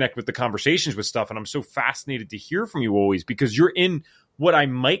almost disconnect with the conversations with stuff. And I'm so fascinated to hear from you always, because you're in what I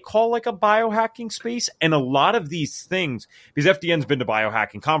might call like a biohacking space. And a lot of these things, because FDN's been to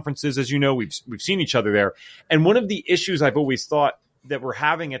biohacking conferences, as you know, we've seen each other there. And one of the issues I've always thought that we're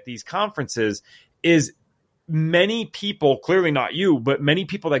having at these conferences is many people, clearly not you, but many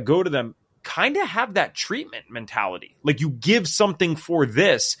people that go to them kind of have that treatment mentality. Like, you give something for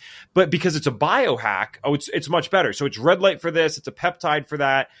this, but because it's a biohack, it's much better. So it's red light for this, it's a peptide for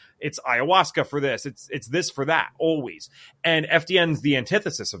that, it's ayahuasca for this, it's this for that, always. And FDN's the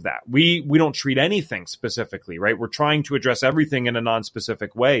antithesis of that. We don't treat anything specifically, right? We're trying to address everything in a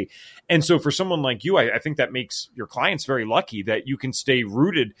non-specific way. And so for someone like you, I think that makes your clients very lucky that you can stay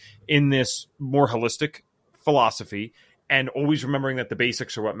rooted in this more holistic philosophy, and always remembering that the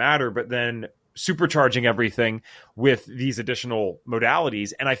basics are what matter, but then supercharging everything with these additional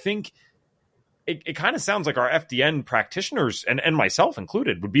modalities. And I think it kind of sounds like our FDN practitioners, and myself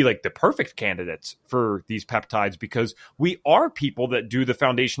included, would be like the perfect candidates for these peptides, because we are people that do the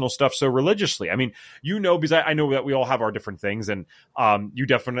foundational stuff so religiously. I mean, because I know that we all have our different things, and you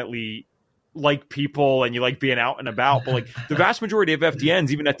definitely like people and you like being out and about, but like the vast majority of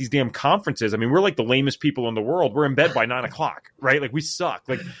FDNs, even at these damn conferences, I mean, we're like the lamest people in the world. We're in bed by 9 o'clock, right? Like, we suck.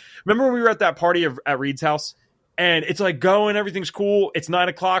 Like, remember when we were at that party at Reed's house, and it's like going, everything's cool. It's 9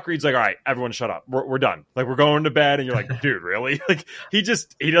 o'clock. Reed's like, all right, everyone shut up. We're done. Like, we're going to bed. And you're like, dude, really? Like, he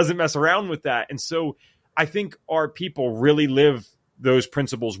doesn't mess around with that. And so I think our people really live those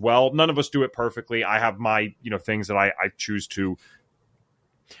principles well. None of us do it perfectly. I have my, things that I choose to,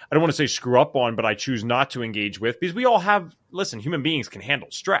 I don't want to say screw up on, but I choose not to engage with, because we all have, human beings can handle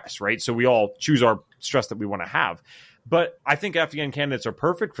stress, right? So we all choose our stress that we want to have. But I think FDN candidates are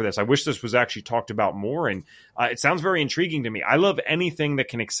perfect for this. I wish this was actually talked about more. And it sounds very intriguing to me. I love anything that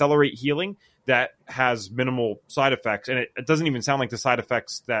can accelerate healing that has minimal side effects. And it doesn't even sound like the side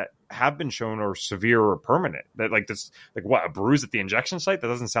effects that have been shown are severe or permanent. That a bruise at the injection site? That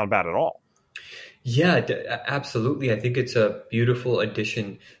doesn't sound bad at all. Yeah, absolutely. I think it's a beautiful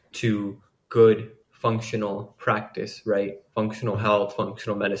addition to good functional practice, right? Functional health,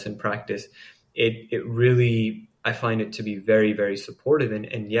 functional medicine practice. It really, I find it to be very, very supportive.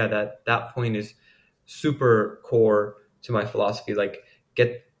 And yeah, that point is super core to my philosophy. Like,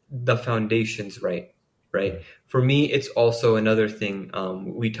 get the foundations right? For me, it's also another thing.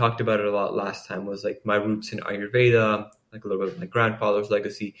 We talked about it a lot last time, was like my roots in Ayurveda, like a little bit of my grandfather's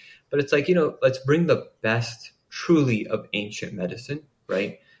legacy. But it's like, let's bring the best truly of ancient medicine,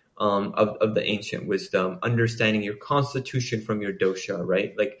 right? of the ancient wisdom, understanding your constitution from your dosha,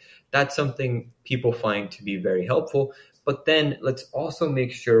 right? Like that's something people find to be very helpful. But then let's also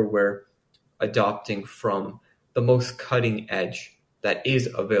make sure we're adopting from the most cutting edge that is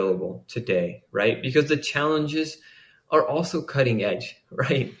available today, right? Because the challenges are also cutting edge,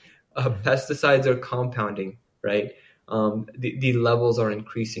 right? Pesticides are compounding, right? The levels are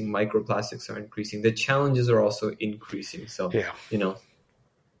increasing, microplastics are increasing, the challenges are also increasing. So, Yeah. you know,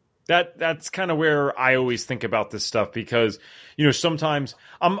 That's kind of where I always think about this stuff because, sometimes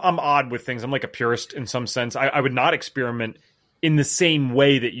I'm odd with things. I'm like a purist in some sense. I would not experiment in the same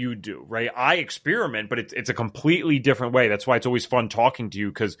way that you do, right? I experiment, but it's a completely different way. That's why it's always fun talking to you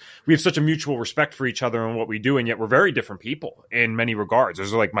because we have such a mutual respect for each other and what we do, and yet we're very different people in many regards.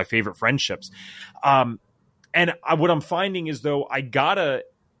 Those are like my favorite friendships. What I'm finding is though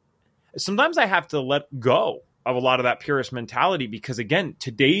sometimes I have to let go of a lot of that purist mentality because again,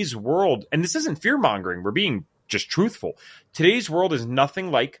 today's world, and this isn't fear mongering, we're being just truthful. Today's world is nothing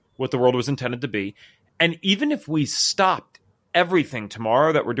like what the world was intended to be. And even if we stopped everything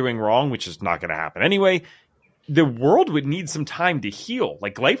tomorrow that we're doing wrong, which is not going to happen anyway, the world would need some time to heal.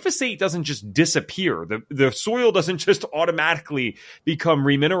 Like glyphosate doesn't just disappear. The soil doesn't just automatically become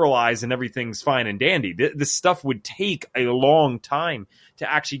remineralized and everything's fine and dandy. This stuff would take a long time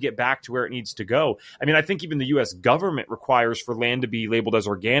to actually get back to where it needs to go. I mean, I think even the U.S. government requires for land to be labeled as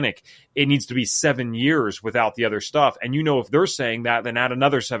organic, it needs to be 7 years without the other stuff. And if they're saying that, then add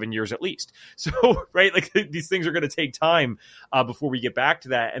another 7 years at least. So, right, like these things are going to take time before we get back to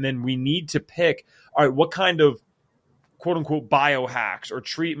that. And then we need to pick, all right, what kind of quote unquote biohacks or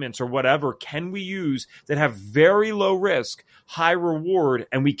treatments or whatever can we use that have very low risk, high reward,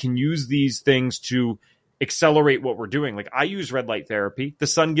 and we can use these things to accelerate what we're doing. Like I use red light therapy. The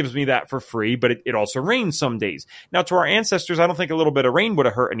sun gives me that for free, but it also rains some days. Now to our ancestors, I don't think a little bit of rain would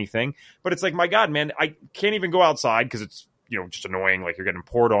have hurt anything, but it's like, my God, man, I can't even go outside because it's, just annoying, like you're getting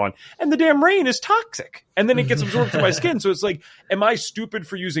poured on, and the damn rain is toxic, and then it gets absorbed to my skin. So it's like, am I stupid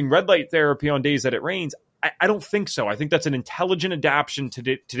for using red light therapy on days that it rains? I don't think so. I think that's an intelligent adaptation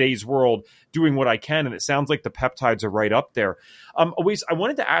to today's world, doing what I can, and it sounds like the peptides are right up there. Awais, I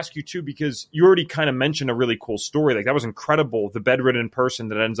wanted to ask you too, because you already kind of mentioned a really cool story. Like that was incredible. The bedridden person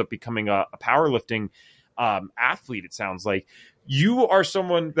that ends up becoming a powerlifting athlete, it sounds like. You are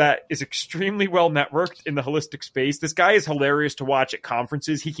someone that is extremely well networked in the holistic space. This guy is hilarious to watch at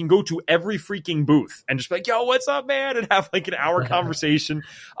conferences. He can go to every freaking booth and just be like, yo, what's up, man? And have like an hour conversation.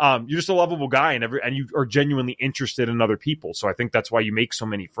 You're just a lovable guy and you are genuinely interested in other people. So I think that's why you make so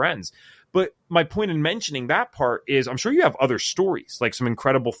many friends. But my point in mentioning that part is I'm sure you have other stories, like some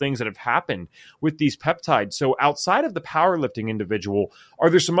incredible things that have happened with these peptides. So outside of the powerlifting individual, are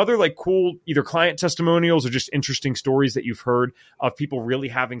there some other like cool either client testimonials or just interesting stories that you've heard of people really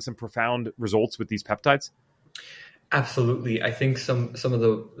having some profound results with these peptides? Absolutely. I think some of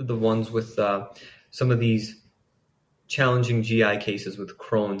the ones with some of these challenging GI cases with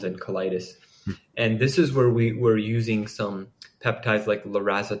Crohn's and colitis. And this is where we're using some peptides like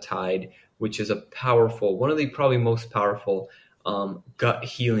larazotide, which is one of the probably most powerful gut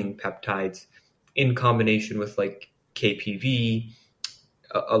healing peptides, in combination with like KPV,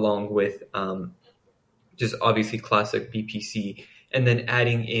 along with just obviously classic BPC, and then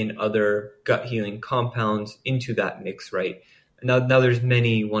adding in other gut healing compounds into that mix, right? Now there's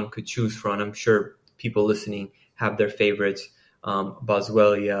many one could choose from. I'm sure people listening have their favorites.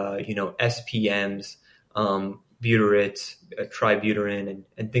 Boswellia, SPMs, butyrates, tributyrin,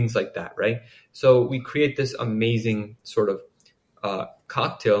 and things like that, right? So we create this amazing sort of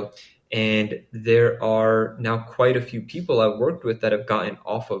cocktail, and there are now quite a few people I've worked with that have gotten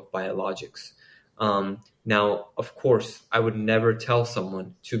off of biologics. Now, of course, I would never tell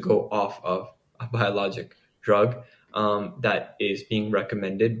someone to go off of a biologic drug that is being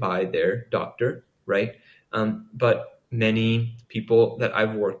recommended by their doctor, right? But many people that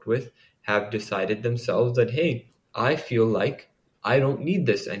I've worked with have decided themselves that, hey, I feel like I don't need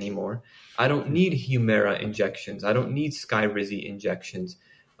this anymore. I don't need Humira injections. I don't need Skyrizi injections.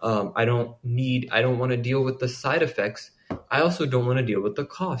 I don't want to deal with the side effects. I also don't want to deal with the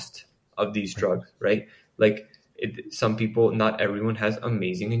cost of these drugs, right? Like some people, not everyone has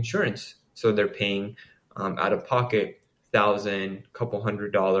amazing insurance. So they're paying out of pocket $1,000, couple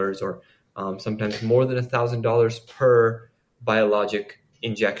 $100, or sometimes more than $1,000 per biologic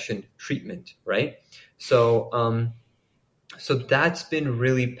injection treatment, right? So that's been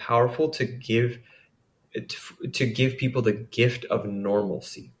really powerful to give people the gift of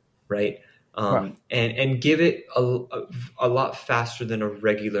normalcy, right? Wow. And give it a lot faster than a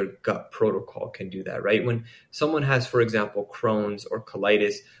regular gut protocol can do that, right? When someone has, for example, Crohn's or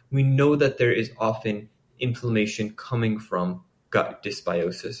colitis, we know that there is often inflammation coming from gut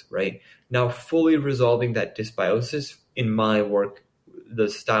dysbiosis, right? Now, fully resolving that dysbiosis in my work, the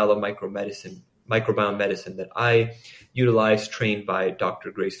style of microbiome medicine that I utilize, trained by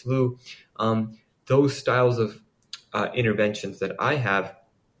Dr. Grace Liu, those styles of interventions that I have,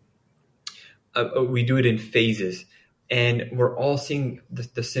 we do it in phases, and we're all seeing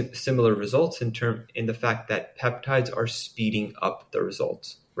the similar results in the fact that peptides are speeding up the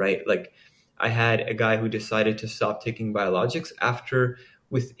results, right? Like, I had a guy who decided to stop taking biologics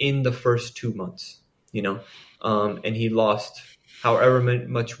within the first 2 months, and he lost however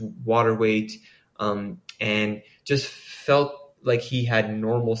much water weight, and just felt like he had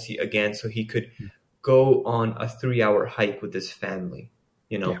normalcy again, so he could go on a 3-hour hike with his family,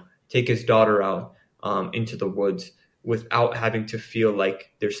 Yeah. take his daughter out into the woods without having to feel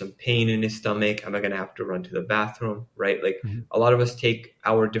like there's some pain in his stomach. Am I going to have to run to the bathroom? Right? Like, a lot of us take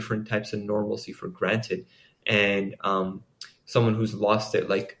our different types of normalcy for granted. And someone who's lost it,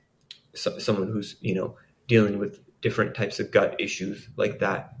 like someone who's, dealing with different types of gut issues like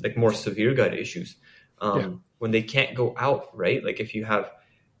that, like more severe gut issues, when they can't go out, right? Like, if you have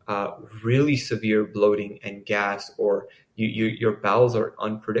really severe bloating and gas, or your bowels are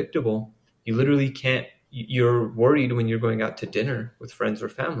unpredictable, you literally can't, you're worried when you're going out to dinner with friends or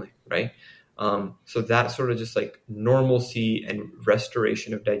family, right? So that sort of just like normalcy and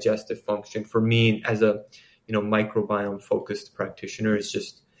restoration of digestive function for me as a, microbiome focused practitioner is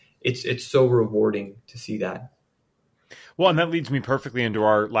just, it's so rewarding to see that. Well, and that leads me perfectly into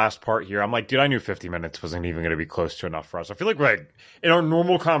our last part here. I'm like, dude, I knew 50 minutes wasn't even going to be close to enough for us. I feel like in our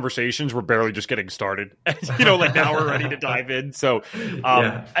normal conversations, we're barely just getting started. Like now we're ready to dive in. So,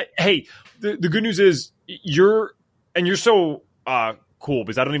 hey, the good news is you're so cool,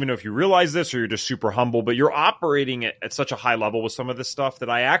 because I don't even know if you realize this or you're just super humble, but you're operating at such a high level with some of this stuff that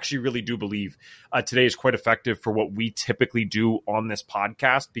I actually really do believe today is quite effective for what we typically do on this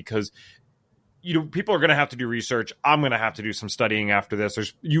podcast, because people are going to have to do research. I'm going to have to do some studying after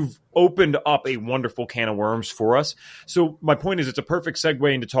this. You've opened up a wonderful can of worms for us. So my point is, it's a perfect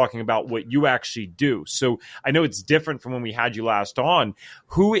segue into talking about what you actually do. So I know it's different from when we had you last on.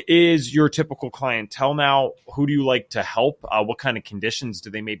 Who is your typical clientele now? Who do you like to help? What kind of conditions do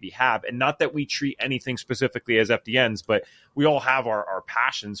they maybe have? And not that we treat anything specifically as FDNs, but we all have our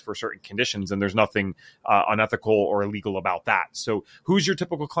passions for certain conditions, and there's nothing unethical or illegal about that. So who's your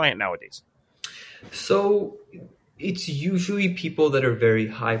typical client nowadays? So it's usually people that are very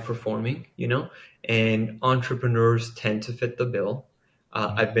high performing, and entrepreneurs tend to fit the bill.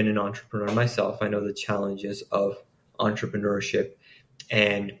 I've been an entrepreneur myself. I know the challenges of entrepreneurship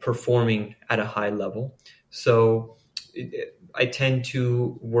and performing at a high level. So I tend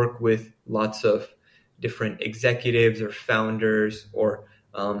to work with lots of different executives or founders, or,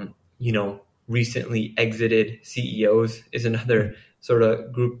 recently exited CEOs is another sort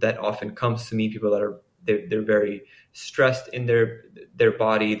of group that often comes to me. People that they're very stressed in their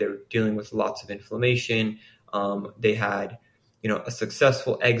body. They're dealing with lots of inflammation. They had, a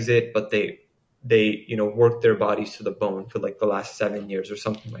successful exit, but they worked their bodies to the bone for like the last 7 years or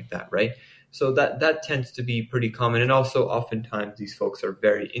something like that, right? So that tends to be pretty common. And also oftentimes these folks are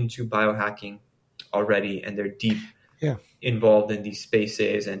very into biohacking already, and they're deep involved in these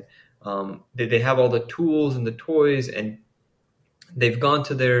spaces, and they have all the tools and the toys, and they've gone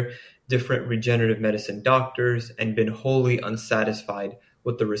to their different regenerative medicine doctors and been wholly unsatisfied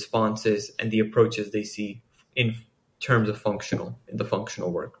with the responses and the approaches they see in terms of the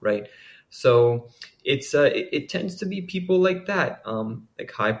functional work, right? So it tends to be people like that,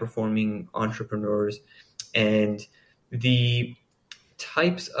 like high performing entrepreneurs. And the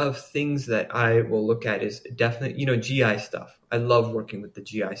types of things that I will look at is definitely, GI stuff. I love working with the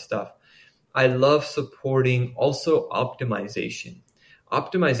GI stuff. I love supporting also optimization.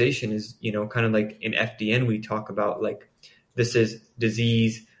 Optimization is, kind of like in FDN, we talk about like, this is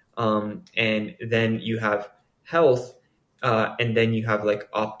disease, and then you have health, and then you have like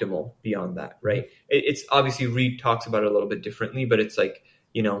optimal beyond that, right? It's obviously Reed talks about it a little bit differently, but it's like,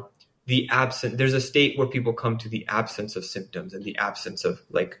 there's a state where people come to the absence of symptoms and the absence of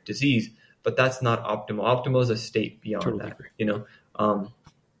like disease, but that's not optimal. Optimal is a state beyond totally that, agree.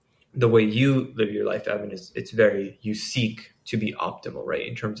 The way you live your life, Evan, you seek to be optimal, right?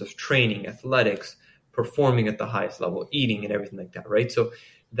 In terms of training, athletics, performing at the highest level, eating and everything like that, right? So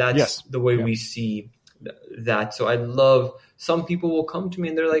that's the way we see that. So I love, some people will come to me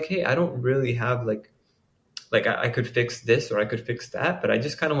and they're like, hey, I don't really have like like I could fix this or I could fix that, but I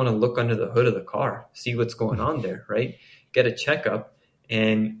just kind of want to look under the hood of the car, see what's going on there, right? Get a checkup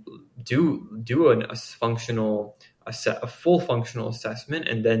and do a full functional assessment,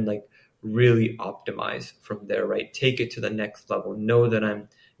 and then like really optimize from there, right? Take it to the next level. Know that I'm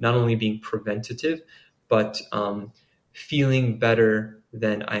not only being preventative, but feeling better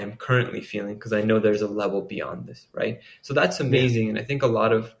than I am currently feeling, because I know there's a level beyond this, right? So that's amazing. And I think a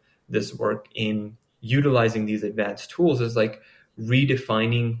lot of this work in utilizing these advanced tools is like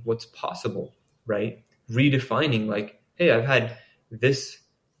redefining what's possible, right? Redefining like, hey, I've had this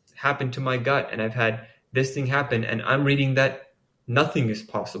happen to my gut, and I've had this thing happen, and I'm reading that nothing is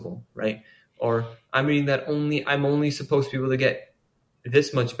possible, right? Or I'm reading that I'm only supposed to be able to get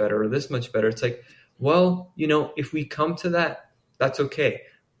this much better or this much better. It's like, well, if we come to that, that's okay.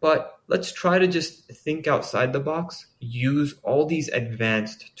 But let's try to just think outside the box, use all these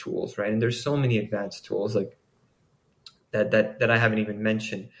advanced tools, right? And there's so many advanced tools like that I haven't even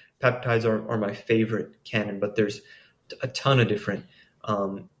mentioned. Peptides are my favorite canon, but there's a ton of different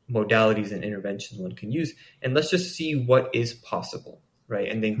modalities and interventions one can use. And let's just see what is possible, right?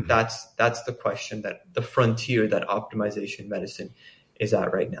 And then that's the question, that the frontier that optimization medicine is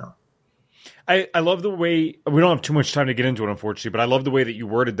at right now. I love the way, we don't have too much time to get into it, unfortunately, but I love the way that you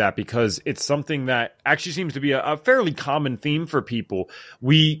worded that, because it's something that actually seems to be a fairly common theme for people.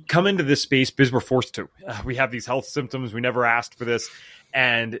 We come into this space because we're forced to. We have these health symptoms. We never asked for this.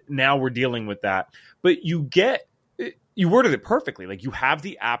 And now we're dealing with that. But you worded it perfectly. Like, you have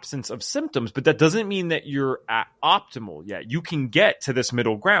the absence of symptoms, but that doesn't mean that you're at optimal yet. You can get to this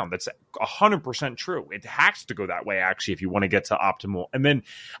middle ground. That's 100% true. It has to go that way, actually, if you want to get to optimal. And then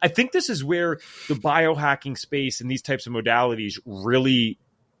I think this is where the biohacking space and these types of modalities really,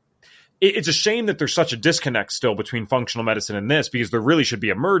 it's a shame that there's such a disconnect still between functional medicine and this, because there really should be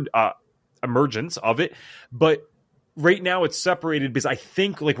emergence of it. But right now it's separated, because I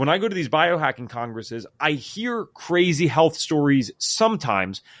think, like, when I go to these biohacking congresses, I hear crazy health stories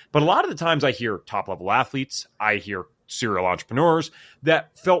sometimes, but a lot of the times I hear top-level athletes, I hear serial entrepreneurs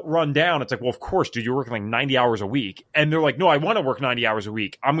that felt run down. It's like, well, of course, dude, you're working like 90 hours a week. And they're like, no, I want to work 90 hours a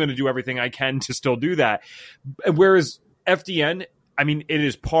week. I'm going to do everything I can to still do that. Whereas FDN, I mean, it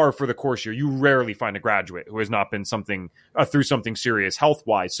is par for the course here. You rarely find a graduate who has not been through something serious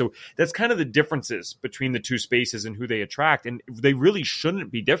health-wise. So that's kind of the differences between the two spaces and who they attract. And they really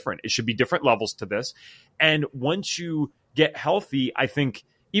shouldn't be different. It should be different levels to this. And once you get healthy, I think,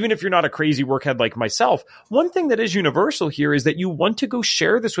 even if you're not a crazy workhead like myself, one thing that is universal here is that you want to go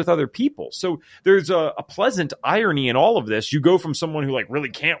share this with other people. So there's a pleasant irony in all of this. You go from someone who like really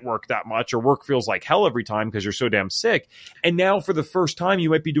can't work that much, or work feels like hell every time because you're so damn sick. And now for the first time, you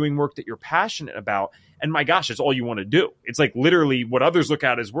might be doing work that you're passionate about. And my gosh, it's all you want to do. It's like literally what others look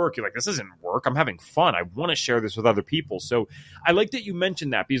at as work. You're like, this isn't work. I'm having fun. I want to share this with other people. So I like that you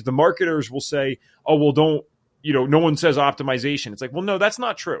mentioned that, because the marketers will say, oh, well, no one says optimization. It's like, well, no, that's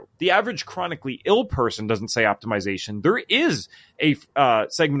not true. The average chronically ill person doesn't say optimization. There is a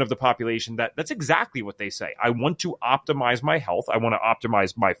segment of the population that's exactly what they say. I want to optimize my health. I want to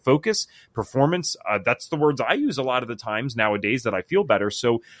optimize my focus, performance. That's the words I use a lot of the times nowadays, that I feel better.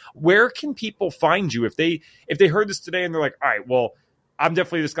 So where can people find you if they heard this today and they're like, all right, well, I'm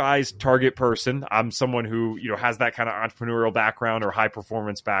definitely this guy's target person. I'm someone who, has that kind of entrepreneurial background or high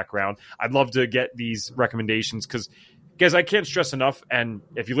performance background. I'd love to get these recommendations, because, guys, I can't stress enough. And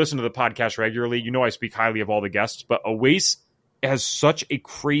if you listen to the podcast regularly, I speak highly of all the guests, but Awais has such a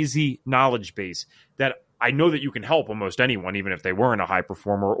crazy knowledge base that I know that you can help almost anyone, even if they weren't a high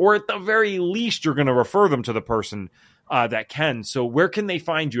performer, or at the very least, you're going to refer them to the person that can. So where can they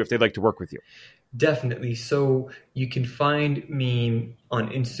find you if they'd like to work with you? Definitely. So you can find me on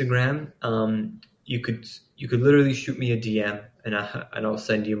Instagram. You could literally shoot me a DM, and I'll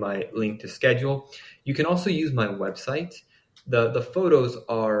send you my link to schedule. You can also use my website. The photos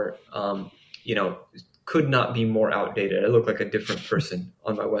are, could not be more outdated. I look like a different person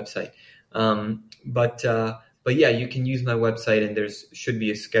on my website. But yeah, you can use my website, and should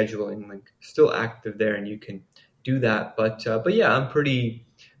be a scheduling link still active there, and you can do that. But yeah, I'm pretty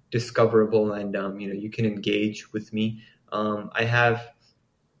discoverable, and you can engage with me. I have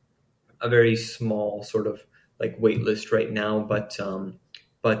a very small sort of like wait list right now, but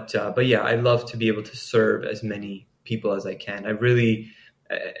yeah, I love to be able to serve as many people as I can. I really,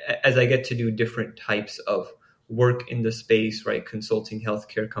 as I get to do different types of work in the space, right, consulting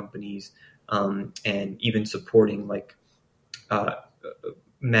healthcare companies, and even supporting like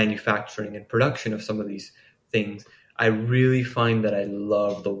manufacturing and production of some of these things, I really find that I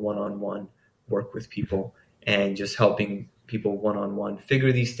love the one-on-one work with people, and just helping people one-on-one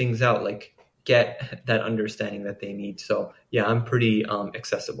figure these things out. Like, get that understanding that they need. So yeah, I'm pretty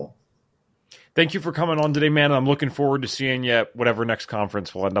accessible. Thank you for coming on today, man. I'm looking forward to seeing you at whatever next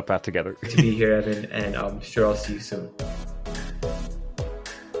conference we'll end up at together. To be here, Evan, and I'm sure I'll see you soon.